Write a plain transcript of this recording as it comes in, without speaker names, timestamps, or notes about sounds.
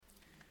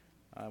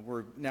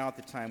We're now at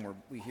the time where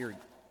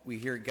we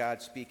hear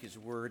God speak His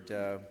word.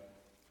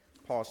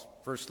 Paul's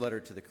first letter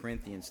to the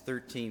Corinthians,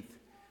 13th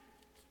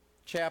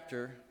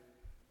chapter,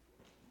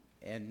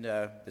 and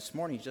this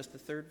morning is just the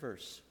third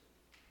verse.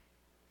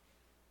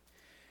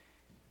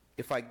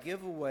 If I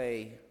give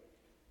away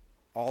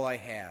all I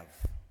have,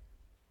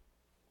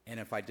 and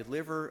if I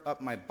deliver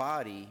up my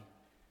body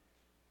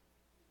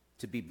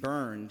to be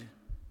burned,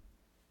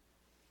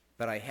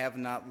 but I have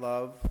not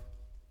love,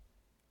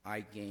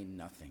 I gain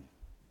nothing.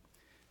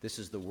 This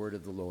is the word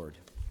of the Lord.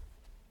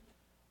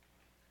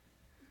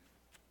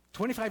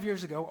 25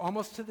 years ago,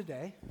 almost to the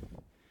day,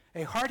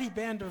 a hearty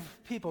band of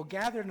people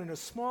gathered in a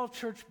small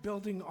church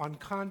building on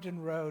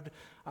Condon Road,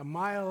 1.25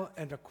 miles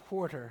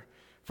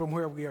from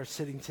where we are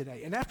sitting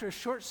today. And after a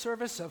short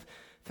service of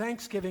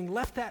Thanksgiving,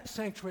 left that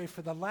sanctuary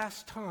for the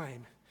last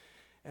time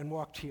and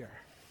walked here.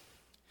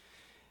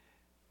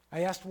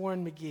 I asked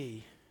Warren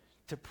McGee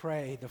to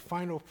pray the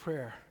final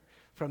prayer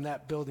from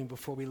that building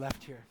before we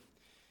left here.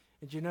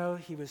 And you know,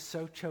 he was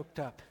so choked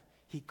up,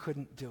 he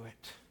couldn't do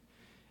it.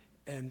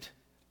 And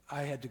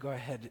I had to go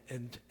ahead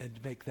and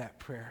make that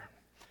prayer.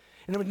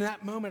 And in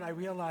that moment, I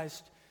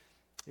realized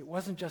it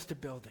wasn't just a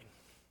building,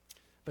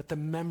 but the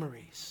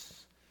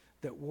memories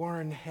that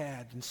Warren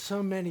had and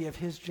so many of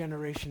his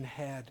generation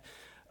had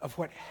of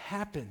what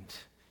happened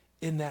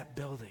in that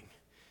building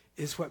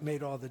is what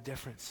made all the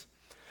difference.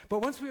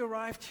 But once we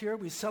arrived here,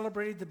 we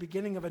celebrated the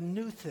beginning of a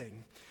new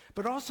thing,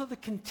 but also the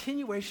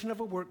continuation of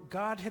a work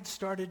God had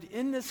started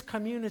in this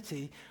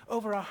community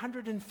over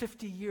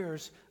 150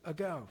 years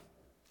ago.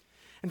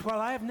 And while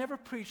I have never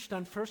preached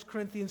on 1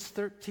 Corinthians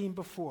 13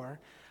 before,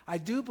 I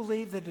do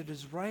believe that it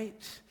is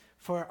right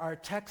for our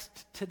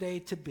text today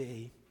to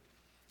be,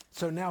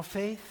 so now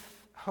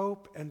faith,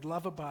 hope, and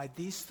love abide,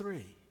 these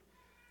three,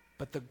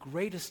 but the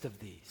greatest of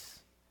these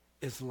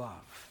is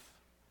love.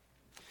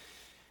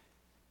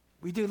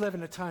 We do live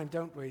in a time,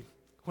 don't we,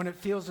 when it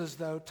feels as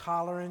though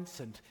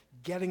tolerance and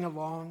getting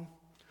along,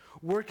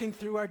 working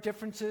through our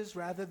differences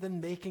rather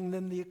than making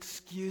them the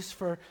excuse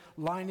for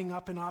lining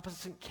up in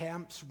opposite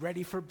camps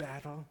ready for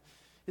battle,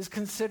 is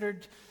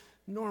considered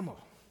normal.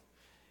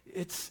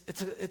 It's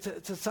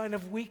a sign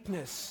of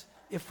weakness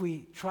if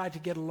we try to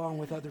get along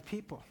with other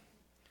people.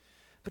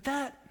 But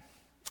that,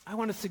 I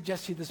want to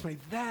suggest to you this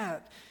morning,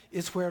 that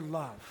is where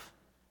love,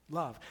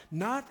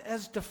 not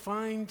as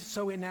defined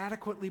so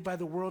inadequately by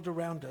the world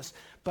around us,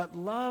 but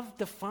love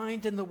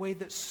defined in the way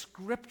that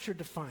Scripture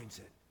defines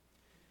it.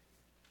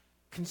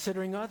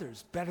 Considering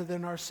others better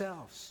than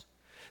ourselves,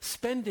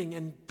 spending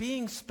and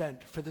being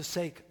spent for the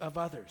sake of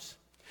others,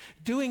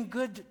 doing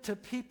good to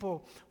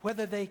people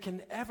whether they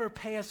can ever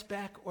pay us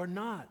back or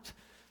not,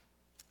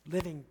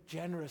 living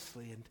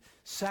generously and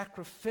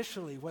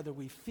sacrificially whether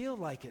we feel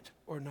like it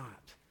or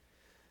not.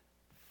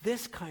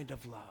 This kind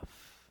of love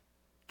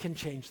can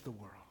change the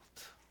world.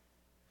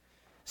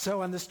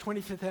 So on this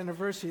 25th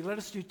anniversary, let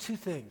us do two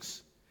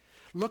things.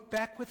 Look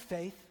back with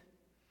faith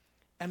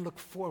and look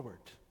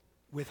forward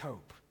with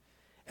hope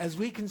as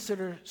we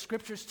consider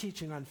Scripture's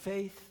teaching on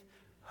faith,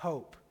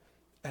 hope,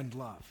 and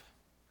love.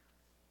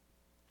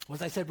 Well,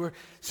 as I said, we're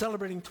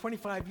celebrating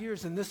 25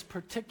 years in this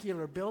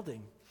particular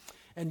building.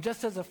 And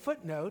just as a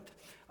footnote,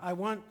 I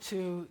want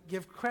to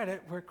give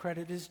credit where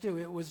credit is due.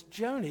 It was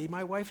Joni,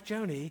 my wife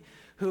Joni,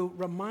 who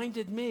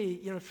reminded me,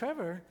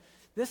 Trevor,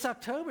 this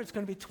October it's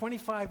going to be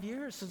 25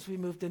 years since we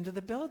moved into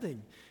the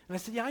building. And I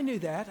said, yeah, I knew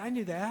that.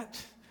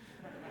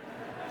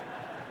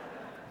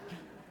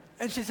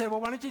 And she said, well,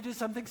 why don't you do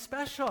something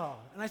special?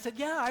 And I said,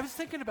 yeah, I was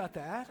thinking about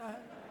that.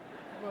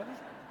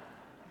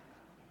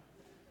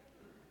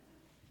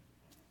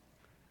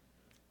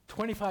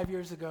 25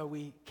 years ago,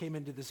 we came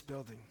into this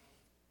building.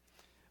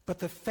 But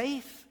the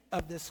faith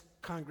of this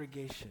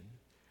congregation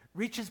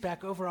reaches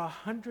back over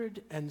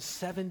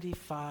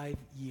 175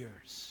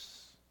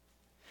 years.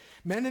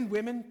 Men and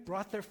women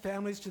brought their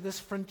families to this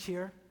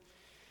frontier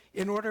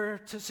in order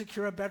to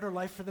secure a better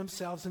life for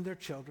themselves and their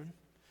children.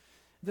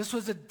 This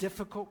was a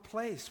difficult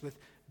place with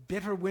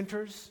bitter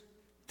winters,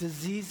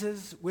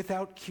 diseases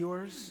without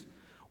cures,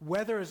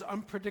 weather as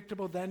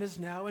unpredictable then as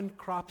now, and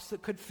crops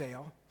that could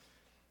fail,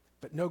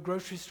 but no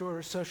grocery store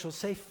or social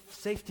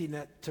safety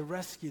net to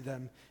rescue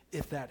them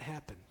if that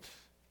happened.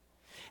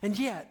 And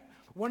yet,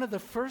 one of the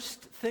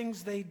first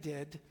things they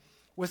did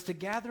was to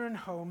gather in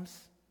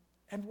homes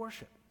and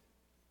worship.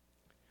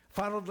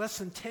 Followed less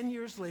than 10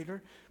 years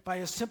later by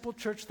a simple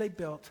church they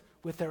built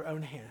with their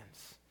own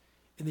hands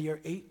in the year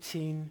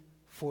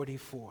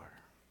 1844.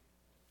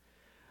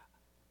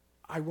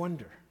 I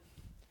wonder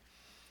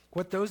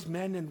what those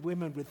men and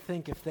women would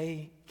think if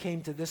they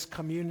came to this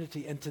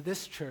community and to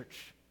this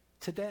church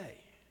today.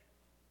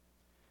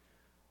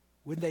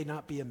 Would they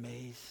not be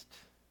amazed?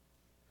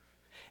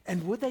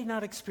 And would they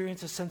not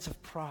experience a sense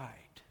of pride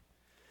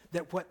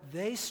that what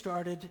they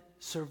started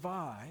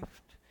survived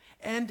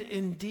and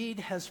indeed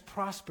has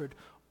prospered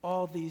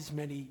all these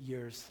many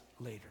years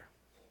later?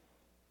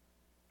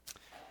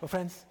 Well,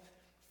 friends,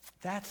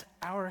 that's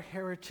our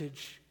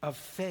heritage of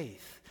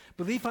faith.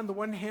 Belief on the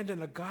one hand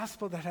in a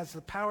gospel that has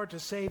the power to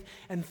save,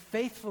 and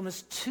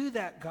faithfulness to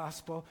that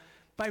gospel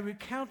by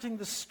recounting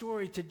the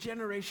story to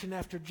generation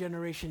after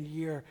generation,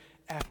 year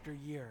after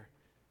year,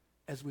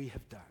 as we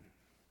have done.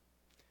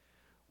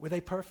 Were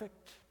they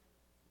perfect?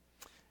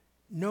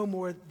 No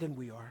more than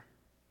we are.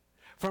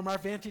 From our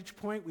vantage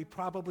point, we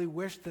probably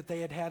wish that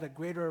they had had a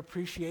greater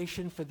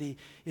appreciation for the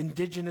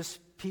indigenous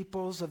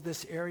peoples of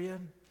this area,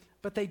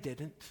 but they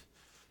didn't.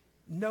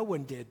 No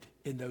one did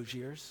in those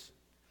years.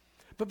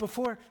 But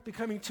before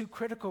becoming too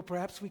critical,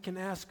 perhaps we can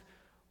ask,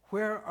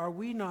 where are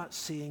we not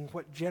seeing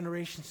what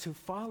generations who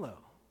follow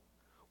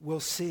will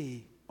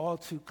see all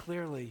too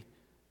clearly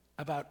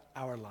about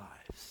our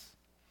lives?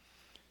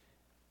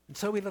 And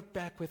so we look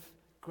back with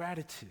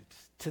gratitude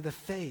to the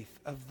faith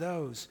of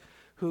those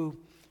who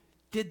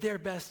did their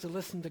best to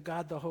listen to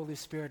God the Holy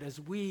Spirit, as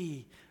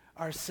we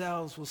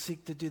ourselves will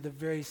seek to do the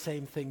very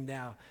same thing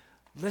now.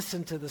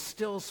 Listen to the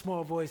still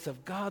small voice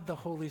of God the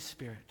Holy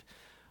Spirit,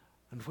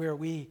 and where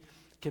we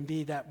can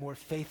be that more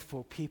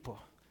faithful people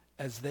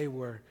as they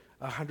were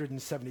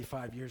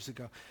 175 years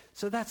ago.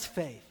 So that's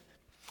faith.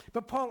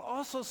 But Paul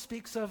also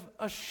speaks of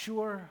a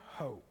sure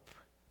hope.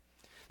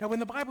 Now, when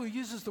the Bible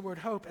uses the word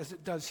hope, as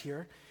it does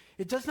here,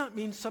 it does not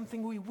mean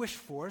something we wish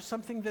for,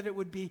 something that it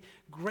would be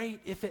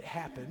great if it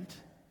happened.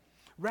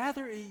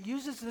 Rather, it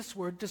uses this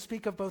word to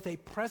speak of both a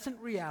present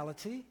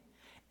reality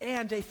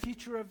and a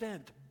future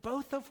event,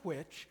 both of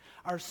which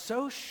are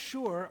so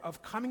sure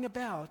of coming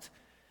about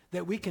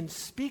that we can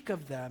speak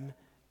of them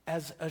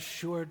as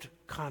assured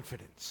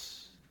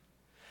confidence.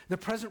 The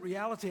present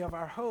reality of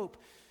our hope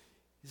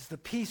is the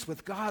peace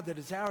with God that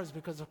is ours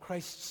because of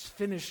Christ's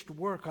finished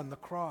work on the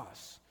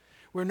cross.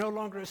 We're no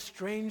longer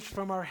estranged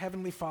from our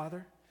Heavenly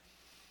Father.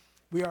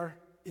 We are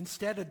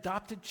instead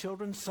adopted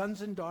children,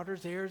 sons and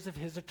daughters, heirs of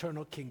his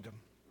eternal kingdom.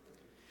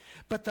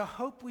 But the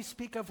hope we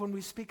speak of when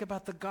we speak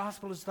about the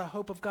gospel is the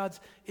hope of God's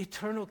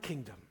eternal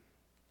kingdom,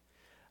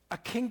 a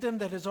kingdom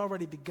that has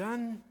already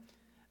begun,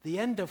 the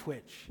end of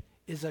which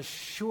is a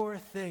sure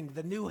thing.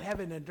 The new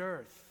heaven and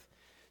earth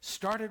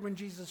started when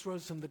Jesus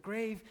rose from the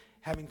grave,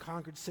 having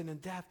conquered sin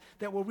and death,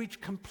 that will reach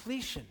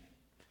completion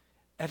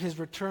at his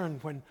return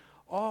when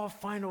all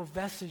final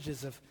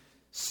vestiges of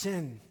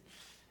sin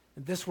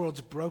and this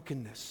world's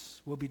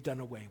brokenness will be done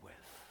away with.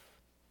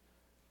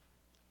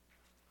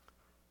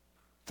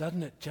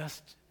 Doesn't it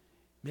just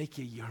make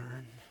you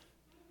yearn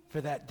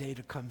for that day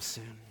to come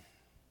soon?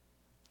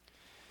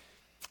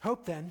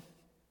 Hope, then,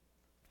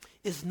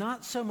 is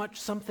not so much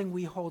something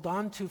we hold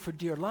on to for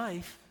dear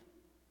life.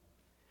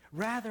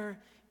 Rather,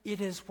 it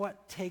is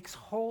what takes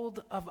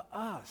hold of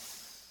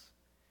us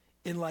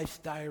in life's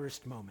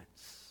direst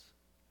moments.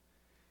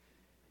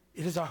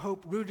 It is a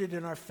hope rooted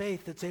in our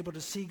faith that's able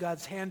to see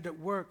God's hand at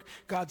work,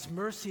 God's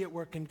mercy at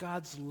work, and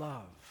God's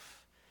love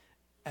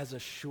as a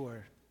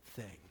sure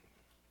thing.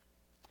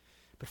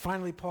 But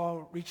finally,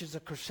 Paul reaches a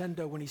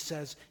crescendo when he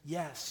says,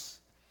 yes,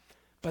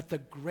 but the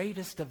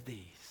greatest of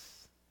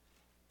these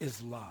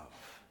is love.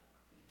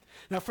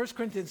 Now, 1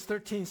 Corinthians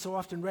 13, so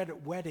often read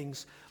at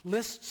weddings,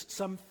 lists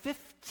some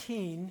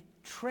 15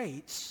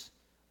 traits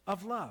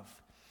of love.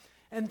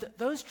 And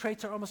those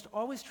traits are almost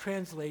always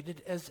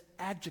translated as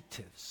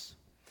adjectives.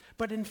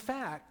 But in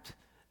fact,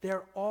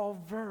 they're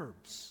all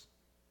verbs.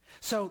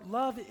 So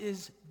love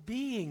is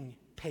being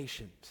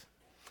patient.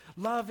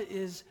 Love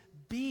is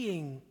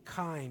being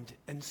kind,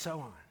 and so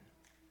on.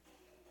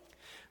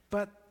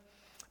 But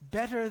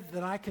better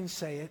than I can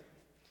say it,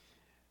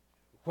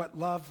 what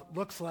love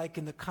looks like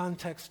in the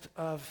context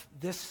of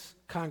this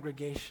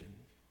congregation,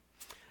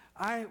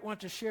 I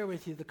want to share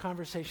with you the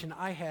conversation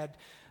I had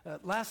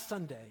last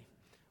Sunday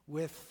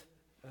with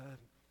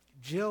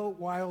Jill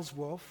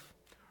Wiles-Wolf,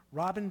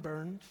 Robin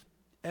Burns,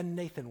 and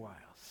Nathan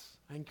Wiles.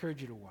 I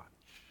encourage you to watch.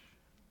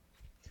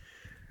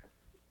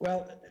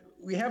 Well,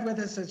 we have with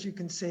us, as you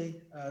can see,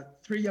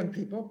 three young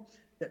people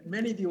that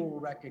many of you will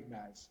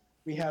recognize.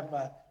 We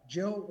have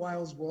Jill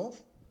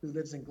Wiles-Wolf, who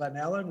lives in Glen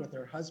Ellen with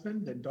her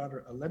husband and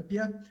daughter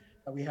Olympia.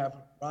 We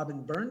have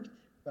Robin Burnt,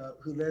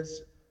 who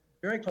lives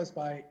very close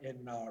by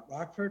in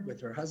Rockford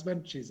with her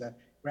husband. She's a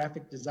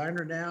graphic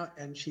designer now,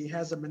 and she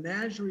has a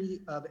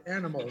menagerie of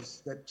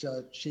animals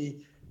that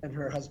she and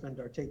her husband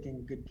are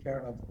taking good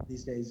care of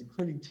these days,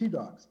 including 2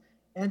 dogs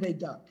and a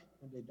duck.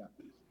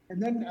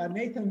 And then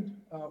Nathan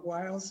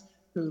Wiles,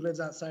 who lives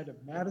outside of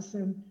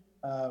Madison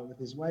with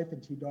his wife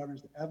and 2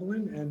 daughters,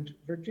 Evelyn and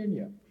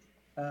Virginia,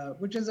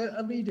 which is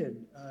a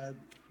lead-in.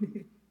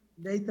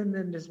 Nathan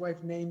and his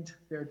wife named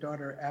their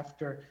daughter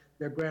after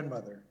their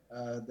grandmother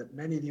that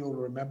many of you will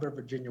remember,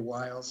 Virginia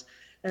Wiles.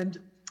 And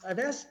I've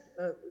asked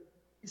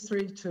these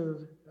three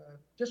to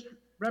just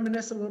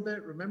reminisce a little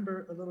bit,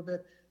 remember a little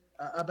bit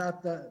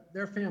about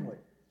their family,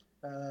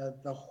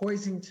 the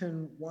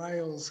Hoisington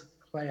Wiles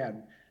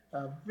clan,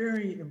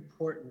 very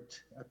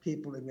important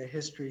people in the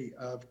history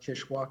of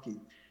Kishwaukee,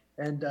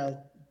 and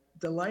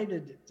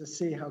delighted to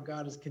see how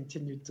God has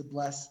continued to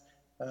bless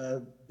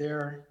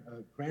their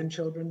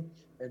grandchildren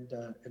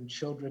and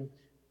children.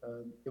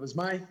 It was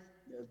my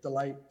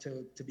delight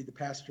to be the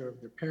pastor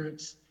of their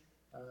parents.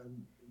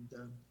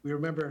 We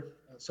remember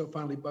so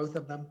fondly both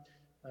of them.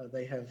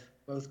 They have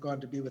both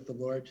gone to be with the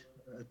Lord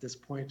at this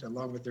point,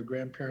 along with their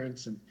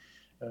grandparents and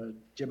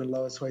Jim and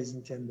Lois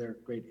Hoisington, their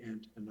great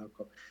aunt and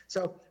uncle.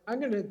 So I'm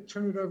going to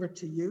turn it over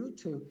to you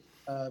to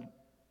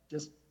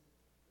just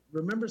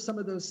remember some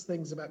of those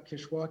things about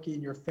Kishwaukee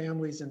and your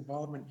family's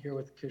involvement here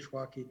with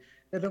Kishwaukee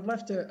that have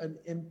left an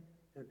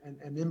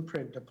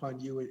imprint upon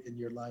you in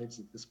your lives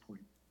at this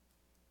point.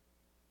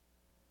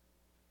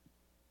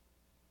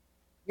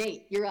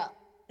 Nate, you're up.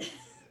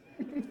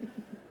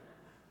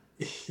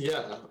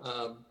 Yeah,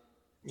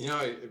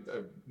 I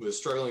was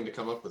struggling to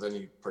come up with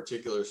any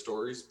particular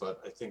stories,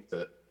 but I think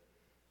that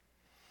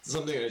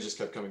something I just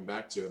kept coming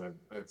back to, and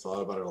I've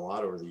thought about it a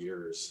lot over the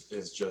years,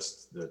 is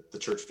just the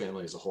church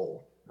family as a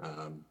whole,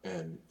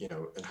 and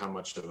how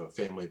much of a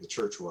family the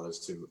church was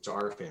to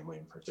our family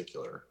in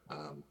particular.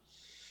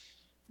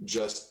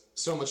 Just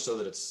so much so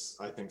that it's,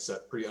 I think,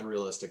 set pretty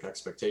unrealistic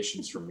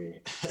expectations for me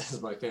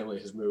as my family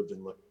has moved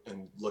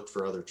and looked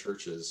for other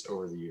churches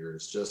over the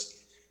years.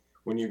 Just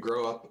when you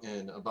grow up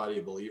in a body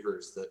of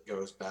believers that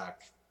goes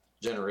back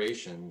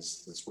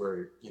generations, that's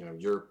where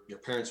your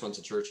parents went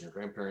to church and your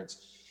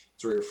grandparents.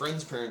 It's where your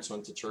friends' parents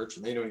went to church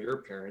and they know your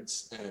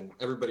parents and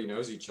everybody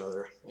knows each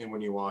other. And when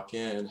you walk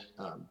in,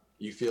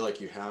 you feel like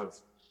you have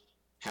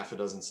half a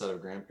dozen set of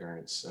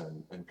grandparents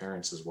and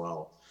parents as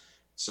well.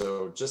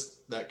 So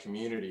just that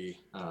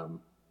community,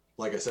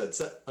 like I said,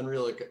 set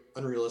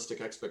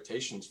unrealistic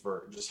expectations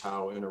for just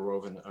how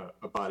interwoven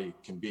a body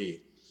can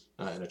be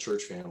in a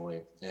church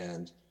family.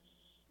 And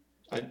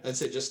I'd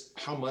say just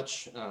how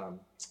much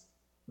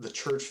the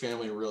church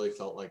family really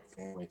felt like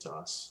family to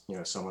us,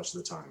 so much of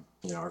the time,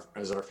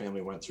 as our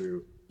family went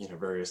through,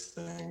 various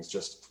things,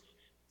 just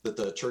that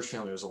the church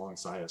family was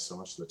alongside us so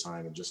much of the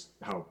time, and just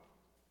how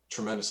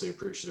tremendously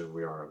appreciative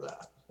we are of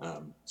that.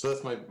 So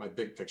that's my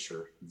big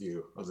picture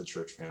view of the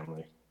church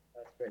family.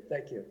 That's great.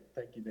 Thank you.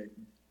 Thank you,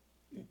 Nathan.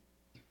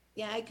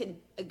 Yeah, I could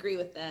agree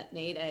with that,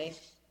 Nate.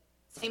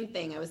 Same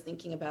thing. I was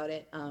thinking about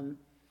it,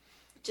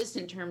 just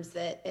in terms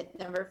that it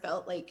never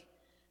felt like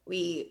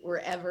we were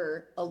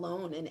ever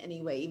alone in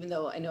any way, even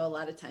though I know a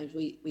lot of times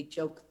we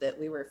joke that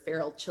we were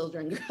feral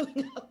children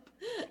growing up,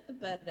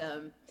 but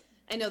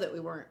I know that we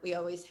weren't. We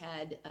always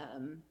had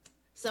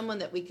someone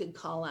that we could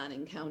call on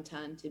and count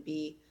on to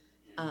be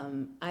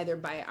either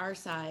by our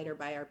side or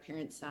by our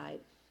parents'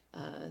 side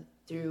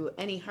through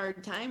any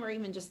hard time or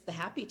even just the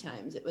happy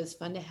times. It was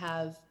fun to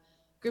have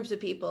groups of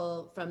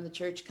people from the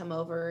church come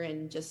over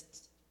and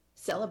just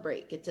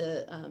celebrate, get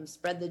to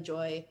spread the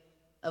joy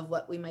of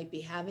what we might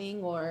be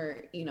having,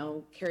 or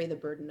carry the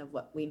burden of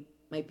what we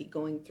might be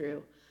going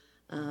through.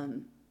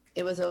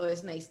 It was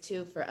always nice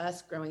too for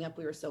us growing up.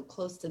 We were so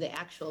close to the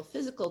actual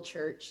physical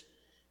church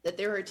that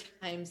there were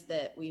times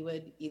that we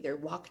would either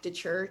walk to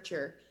church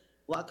or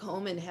walk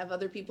home and have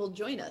other people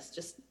join us,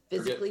 just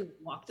physically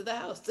walk to the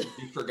house.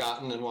 Be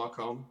forgotten and walk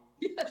home.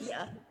 Yes.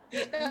 Yeah.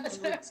 That's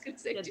what I was going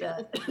to say too.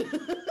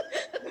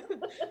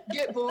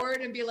 Get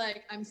bored and be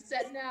like, I'm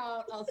setting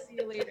out. I'll see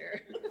you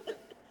later.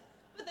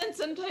 But then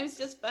sometimes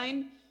just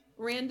find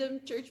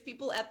random church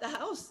people at the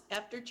house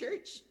after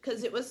church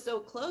because it was so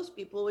close.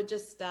 People would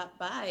just stop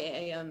by.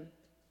 I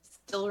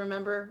still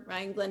remember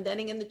Ryan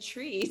Glendenning in the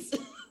trees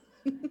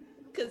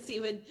because he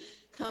would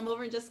come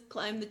over and just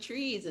climb the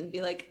trees and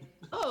be like,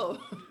 oh,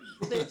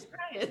 there's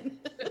Ryan.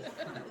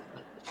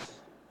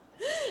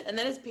 And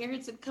then his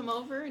parents would come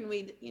over and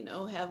we'd,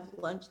 have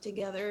lunch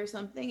together or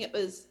something. It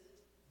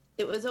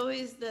was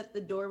always that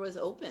the door was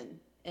open,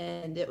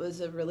 and it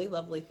was a really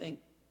lovely thing.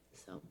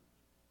 So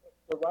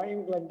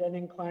Ryan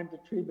Glendenning climbed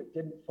a tree but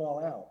didn't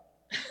fall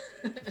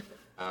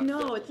out.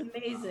 No, it's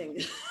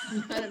amazing.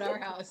 Not at our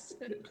house.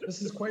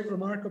 This is quite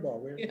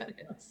remarkable. Yeah,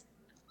 it is.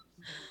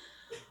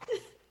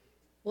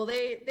 Well,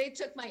 they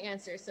took my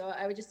answer, so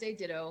I would just say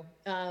ditto.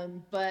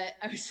 But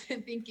I was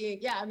thinking,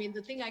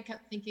 the thing I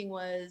kept thinking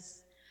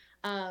was,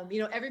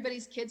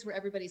 everybody's kids were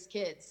everybody's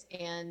kids.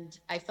 And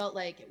I felt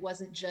like it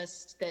wasn't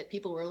just that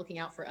people were looking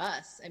out for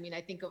us. I mean,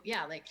 I think,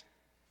 like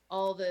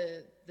all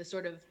the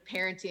sort of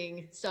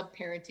parenting,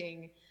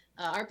 sub-parenting,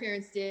 our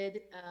parents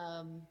did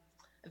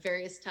at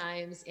various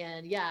times.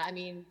 And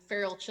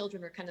feral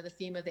children were kind of the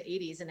theme of the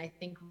 80s. And I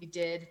think we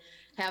did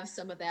have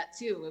some of that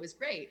too. It was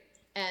great.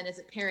 And as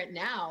a parent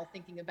now,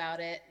 thinking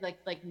about it,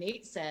 like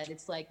Nate said,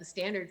 it's like the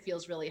standard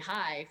feels really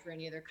high for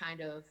any other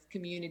kind of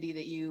community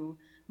that you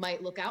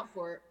might look out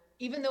for,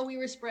 even though we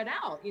were spread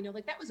out.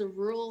 That was a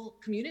rural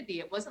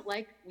community. It wasn't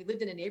like we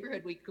lived in a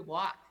neighborhood we could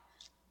walk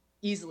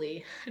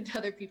easily to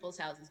other people's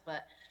houses.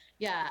 But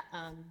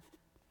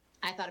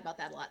I thought about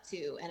that a lot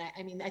too. And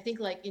I think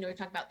we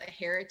talk about the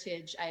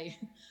heritage. I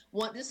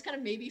want this kind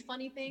of maybe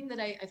funny thing that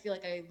I feel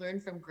like I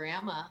learned from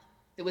grandma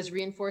that was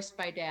reinforced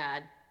by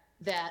dad,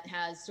 that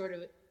has sort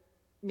of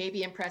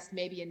maybe impressed,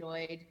 maybe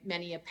annoyed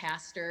many a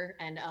pastor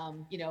and,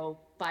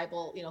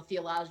 Bible,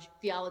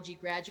 theology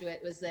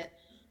graduate, was that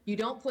you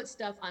don't put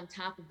stuff on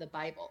top of the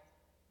Bible,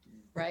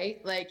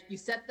 right? Like you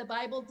set the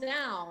Bible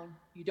down,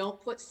 you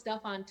don't put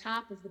stuff on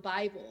top of the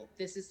Bible.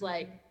 This is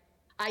like,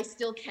 I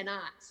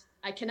cannot.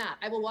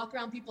 I will walk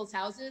around people's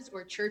houses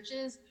or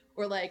churches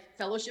or like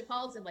fellowship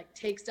halls and like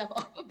take stuff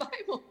off of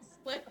Bibles.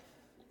 Like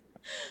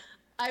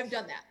I've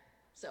done that.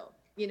 So,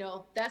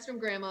 that's from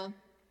grandma.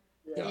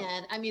 Yeah.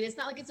 And I mean, it's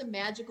not like it's a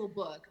magical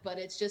book, but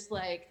it's just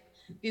like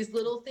these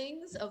little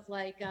things of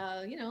like,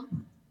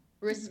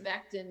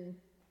 respect and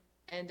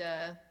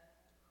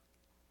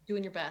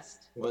doing your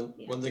best. One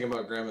thing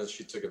about Grandma is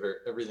she took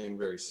everything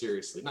very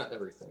seriously. Not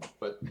everything,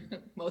 but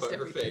Most her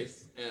everything.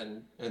 faith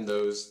and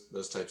those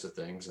types of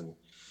things. And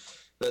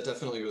that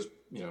definitely was,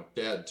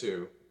 Dad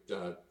too.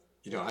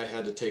 I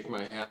had to take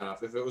my hat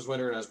off. If it was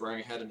winter and I was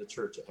wearing a hat into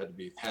church, it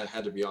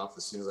had to be off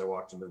as soon as I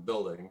walked into the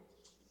building.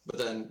 But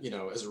then,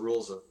 as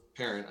rules of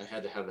parent, I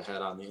had to have the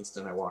hat on the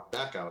instant I walked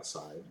back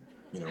outside.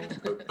 No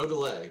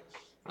delay,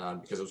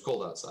 because it was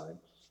cold outside.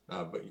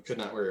 But you could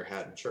not wear your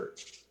hat in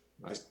church.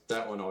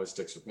 That one always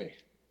sticks with me.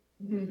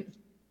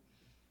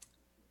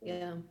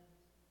 Yeah.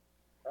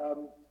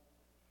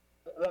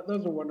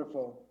 Those are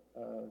wonderful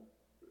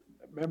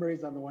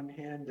memories on the one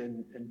hand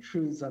and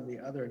truths on the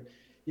other.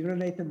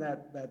 Nathan,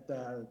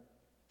 that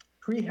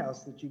tree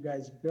house that you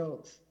guys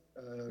built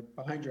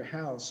behind your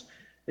house,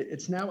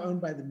 it's now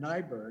owned by the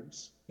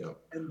Nybergs, Yep.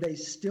 and they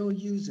still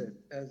use it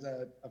as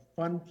a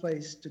fun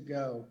place to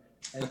go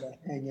and to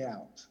hang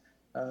out.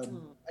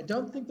 I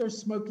don't think they're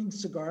smoking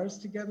cigars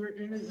together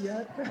in it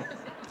yet.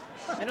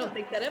 I don't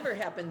think that ever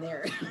happened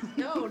there.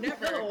 No,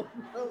 never. No.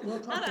 We'll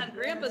talk Not to on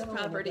Grandpa's Ellen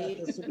property.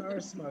 about the cigar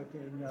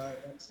smoking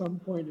at some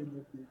point in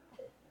the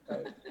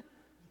future.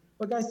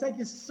 Well, guys, thank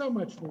you so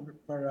much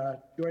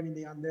for joining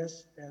me on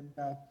this. And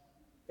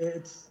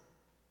it's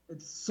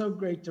so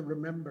great to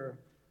remember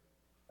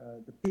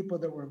the people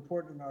that were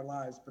important in our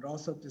lives, but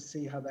also to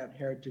see how that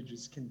heritage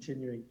is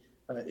continuing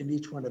in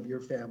each one of your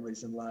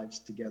families and lives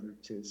together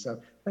too.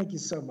 So thank you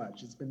so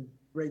much. It's been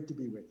great to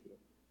be with you.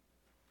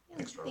 Yeah,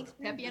 Thanks, Robert.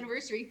 Happy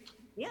anniversary.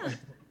 Yeah.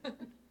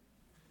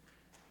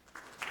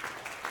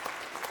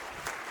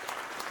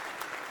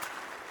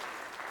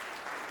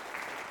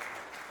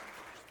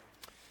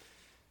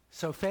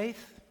 So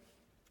faith,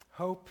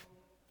 hope,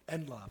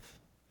 and love.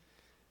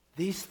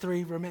 These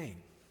three remain.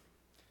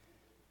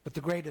 But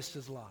the greatest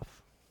is love.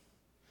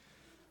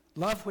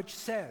 Love which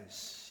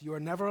says you are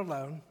never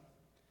alone,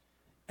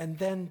 and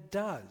then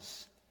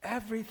does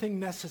everything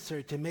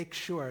necessary to make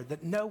sure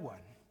that no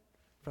one,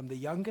 from the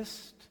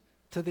youngest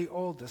to the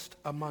oldest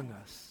among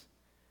us,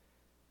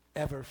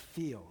 ever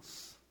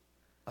feels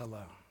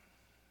alone.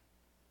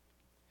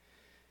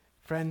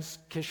 Friends,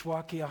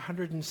 Kishwaukee,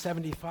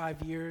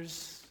 175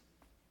 years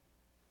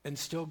and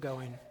still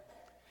going,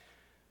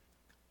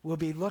 will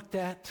be looked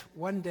at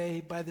one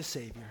day by the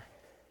Savior,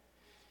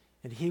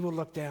 and he will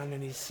look down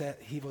and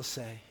he will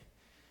say,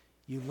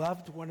 you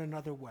loved one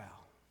another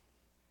well.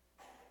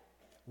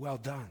 Well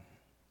done,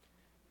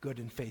 good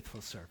and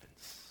faithful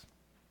servants.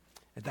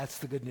 And that's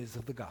the good news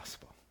of the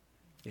gospel.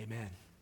 Amen.